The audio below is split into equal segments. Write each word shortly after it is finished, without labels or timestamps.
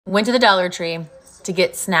Went to the Dollar Tree to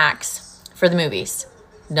get snacks for the movies.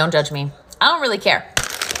 Don't judge me. I don't really care.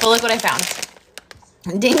 But look what I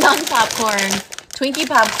found. Ding Dong popcorn, Twinkie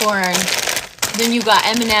popcorn. Then you got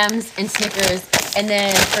M&Ms and Snickers. And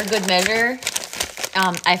then for good measure,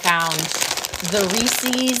 I found the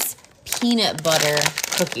Reese's peanut butter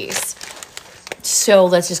cookies. So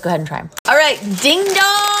let's just go ahead and try them. All right, ding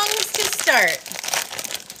dongs to start.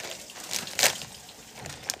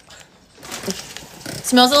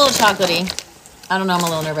 Smells a little chocolatey. I don't know, I'm a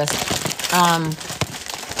little nervous.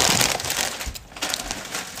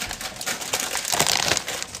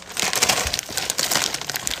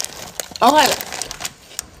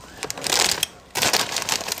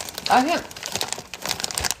 Okay.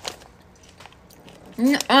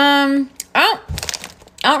 I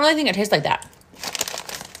don't really think it tastes like that.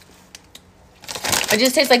 It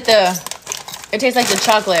just tastes like the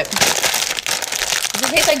chocolate. Does it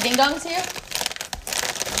taste like ding dongs to you?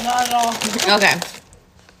 Not at all. Okay.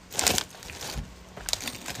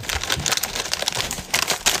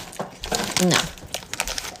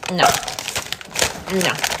 No.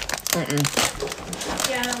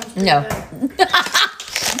 Yeah, No.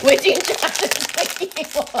 Which you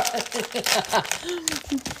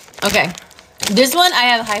Okay. This one I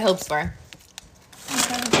have high hopes for.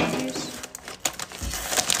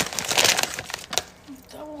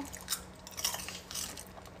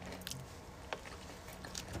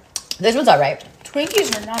 This one's all right.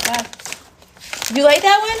 Twinkies are not bad. You like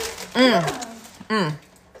that one?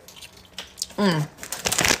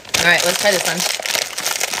 All right, let's try this one.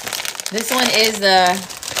 This one is the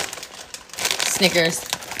Snickers.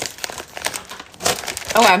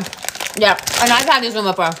 Okay. Yeah, and I've had this one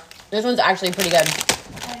before. This one's actually pretty good.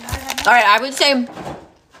 All right, I would say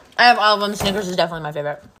I have all of them. Snickers is definitely my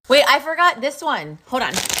favorite. Wait, I forgot this one. Hold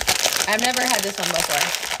on. I've never had this one before.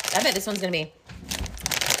 I bet this one's going to be...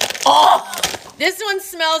 Oh! This one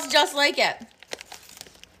smells just like it.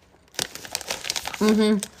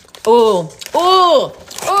 Ooh. Ooh.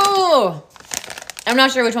 Ooh. I'm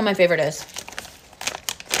not sure which one my favorite is.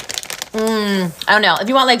 I don't know. If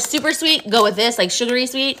you want like super sweet, go with this, like sugary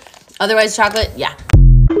sweet. Otherwise chocolate, yeah.